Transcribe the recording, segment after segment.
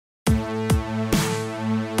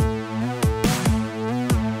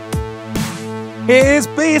It's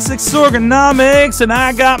basic Sorganomics, and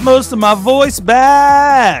I got most of my voice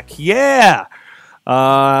back. Yeah.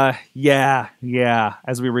 Yeah.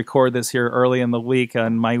 As we record this here early in the week,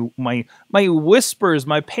 and my whispers,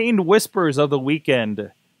 my pained whispers of the weekend.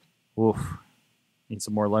 Oof. Need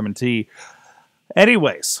some more lemon tea.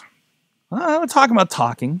 Anyways, I'm talking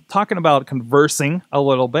about conversing a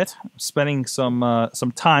little bit, spending some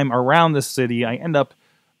time around the city. I end up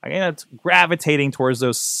gravitating towards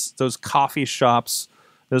those coffee shops,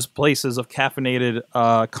 those places of caffeinated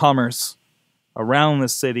commerce around the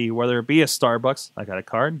city, whether it be a Starbucks. I got a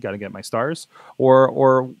card, got to get my stars,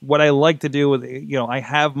 or what I like to do with, I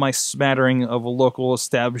have my smattering of local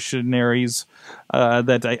establishments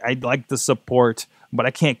that I like to support, but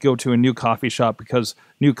I can't go to a new coffee shop because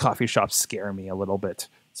new coffee shops scare me a little bit.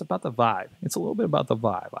 It's about the vibe. It's a little bit about the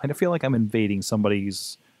vibe. I feel like I'm invading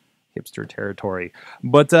somebody's hipster territory.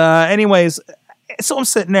 But anyways, so I'm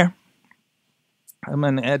sitting there. I'm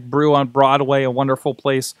at Brew on Broadway, a wonderful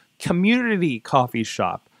place, community coffee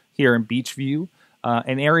shop here in Beachview,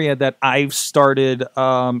 an area that I've started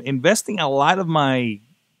investing a lot of my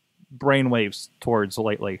brainwaves towards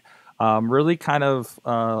lately. Really kind of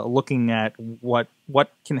looking at what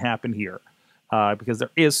can happen here. Because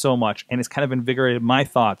there is so much, and it's kind of invigorated my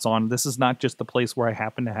thoughts on this is not just the place where I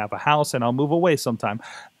happen to have a house and I'll move away sometime.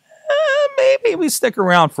 Maybe we stick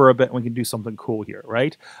around for a bit and we can do something cool here,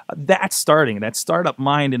 right? That startup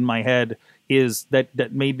mind in my head is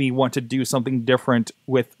that made me want to do something different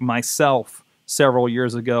with myself several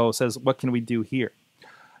years ago. Says, what can we do here?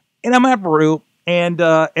 And I'm at Brew, and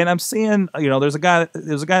I'm seeing, there's a guy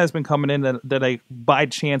that's been coming in that I by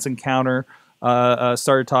chance encounter.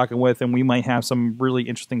 Started talking with, and we might have some really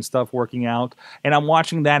interesting stuff working out. And I'm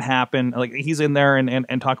watching that happen. Like, he's in there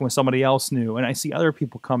and talking with somebody else new, and I see other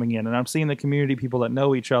people coming in, and I'm seeing the community people that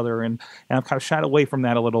know each other, and I've kind of shied away from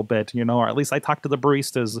that a little bit, or at least I talk to the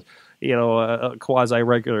baristas, quasi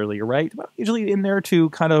regularly, right? But I'm usually in there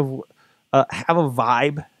to kind of have a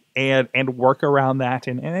vibe and work around that,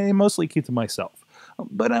 and I mostly keep to myself.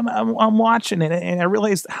 But I'm watching it, and I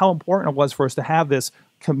realized how important it was for us to have this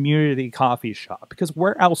community coffee shop, because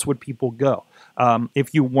where else would people go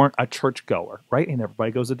if you weren't a church goer, right? And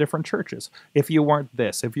everybody goes to different churches. If you weren't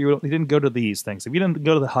this, if you didn't go to these things, if you didn't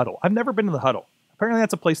go to the Huddle. I've never been to the Huddle. Apparently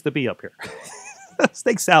that's a place to be up here.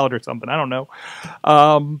 Steak salad or something, I don't know.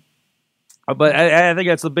 But I think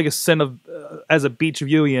that's the biggest sin of as a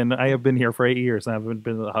Beachviewian. I have been here for 8 years and I haven't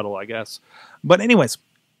been to the Huddle, I guess. But anyways,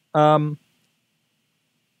 but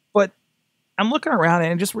I'm looking around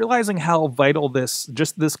and just realizing how vital this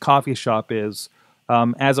coffee shop is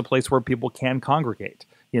as a place where people can congregate.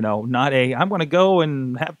 Not I'm going to go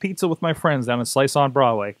and have pizza with my friends down at Slice on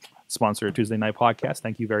Broadway. Sponsor a Tuesday night podcast.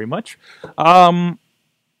 Thank you very much. They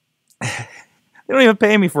don't even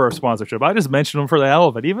pay me for a sponsorship. I just mentioned them for the hell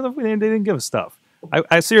of it, even if they didn't give us stuff.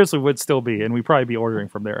 I seriously would still be, and we'd probably be ordering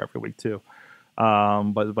from there every week too.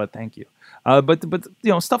 But thank you. But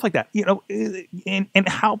stuff like that, and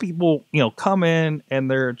how people, come in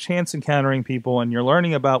and they're chance encountering people, and you're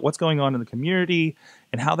learning about what's going on in the community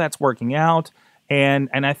and how that's working out. And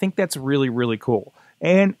I think that's really, really cool.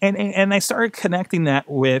 And I started connecting that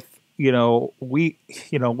with, we're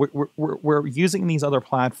using these other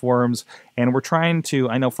platforms, and we're trying to,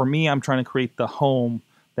 I know for me, I'm trying to create the home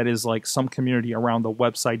that is like some community around the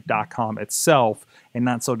website.com itself, and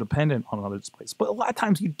not so dependent on other places. But a lot of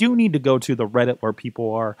times you do need to go to the Reddit where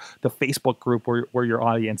people are, the Facebook group where your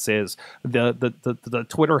audience is, the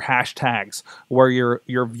Twitter hashtags where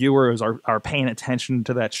your viewers are paying attention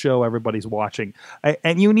to that show everybody's watching.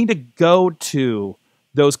 And you need to go to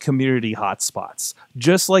those community hotspots,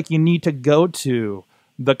 just like you need to go to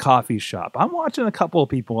the coffee shop. I'm watching a couple of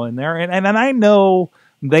people in there, and I know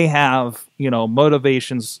they have,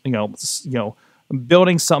 motivations,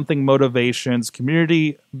 building something motivations,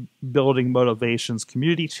 community building motivations,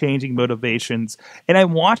 community changing motivations. And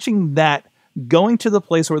I'm watching that going to the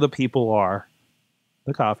place where the people are,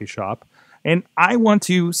 the coffee shop. And I want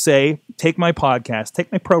to take my podcast,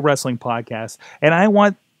 take my pro wrestling podcast, and I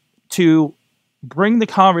want to bring the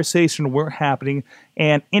conversation we're happening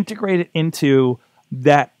and integrate it into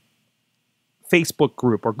that Facebook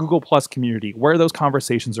group or Google Plus community where those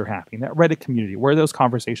conversations are happening, that Reddit community where those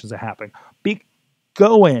conversations are happening.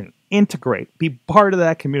 Go in, integrate, be part of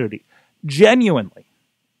that community. Genuinely,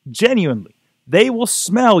 they will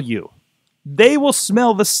smell you. They will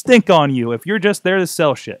smell the stink on you if you're just there to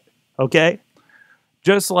sell shit, okay?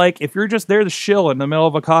 Just like if you're just there to shill in the middle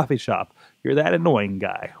of a coffee shop, you're that annoying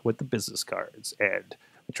guy with the business cards, and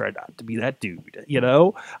I try not to be that dude,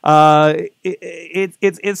 It's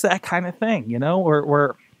that kind of thing,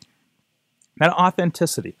 or that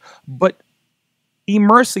authenticity. But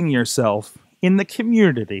immersing yourself in the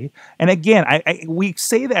community. And again, we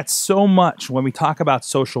say that so much when we talk about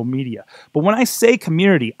social media. But when I say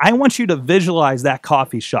community, I want you to visualize that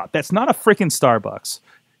coffee shop. That's not a freaking Starbucks.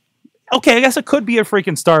 Okay, I guess it could be a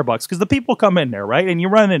freaking Starbucks because the people come in there, right? And you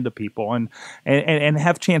run into people and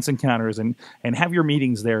have chance encounters and have your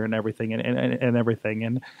meetings there and everything and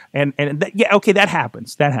everything. Yeah, okay, that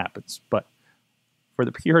happens. That happens. But for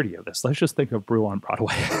the purity of this, let's just think of Brew on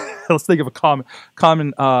Broadway. Let's think of a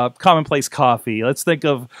commonplace coffee. Let's think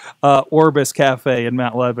of Orbis Cafe in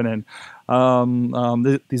Mount Lebanon.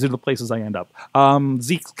 These are the places I end up.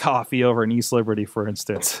 Zeke's Coffee over in East Liberty, for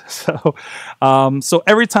instance. So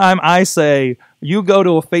every time I say you go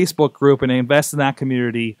to a Facebook group and invest in that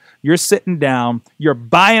community, you're sitting down, you're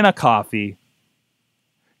buying a coffee,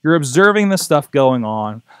 you're observing the stuff going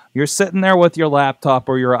on, you're sitting there with your laptop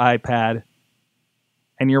or your iPad,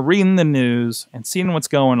 and you're reading the news and seeing what's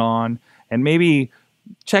going on, and maybe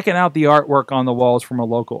checking out the artwork on the walls from a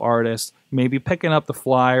local artist, maybe picking up the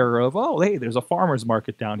flyer of, oh, hey, there's a farmer's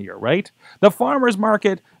market down here, right? The farmer's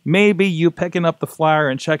market, maybe you picking up the flyer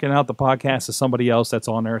and checking out the podcast of somebody else that's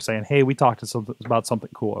on there saying, hey, we talked about something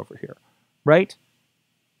cool over here, right?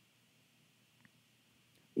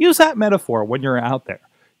 Use that metaphor when you're out there.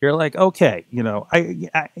 You're like, okay,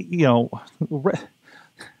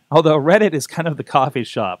 although Reddit is kind of the coffee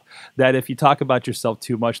shop that if you talk about yourself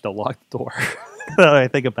too much, they'll lock the door. I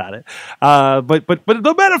think about it. But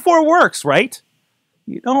the metaphor works, right?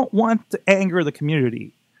 You don't want to anger the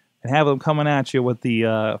community and have them coming at you with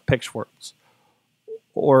the pitchforks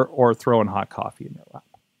or throwing hot coffee in your lap.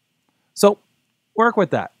 So work with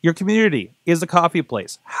that. Your community is a coffee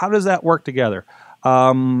place. How does that work together?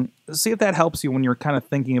 See if that helps you when you're kind of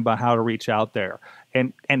thinking about how to reach out there.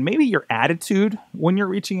 And maybe your attitude when you're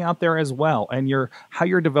reaching out there as well, and how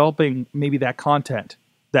you're developing maybe that content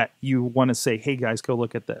that you want to say, hey guys, go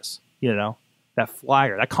look at this. That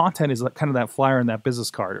flyer, that content is kind of that flyer in that business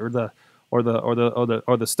card, or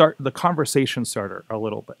the conversation starter a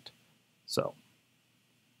little bit. So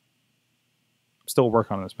I'm still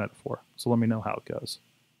working on this metaphor. So let me know how it goes.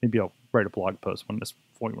 Maybe I'll write a blog post when this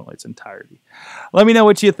formulates entirety. Let me know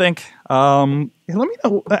what you think. And let me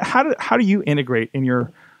know how do you integrate in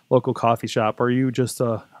your local coffee shop? Are you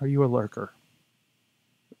a lurker?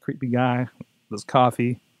 A creepy guy with his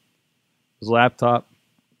coffee, his laptop,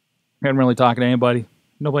 not really talking to anybody.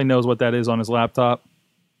 Nobody knows what that is on his laptop.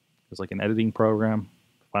 It's like an editing program,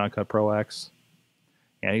 Final Cut Pro X.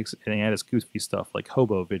 And he had his goofy stuff like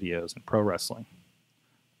hobo videos and pro wrestling.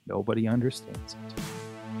 Nobody understands it.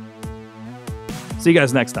 See you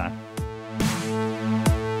guys next time.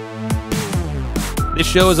 This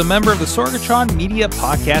show is a member of the Sorgatron Media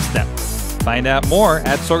Podcast Network. Find out more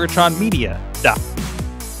at sorgatronmedia.com.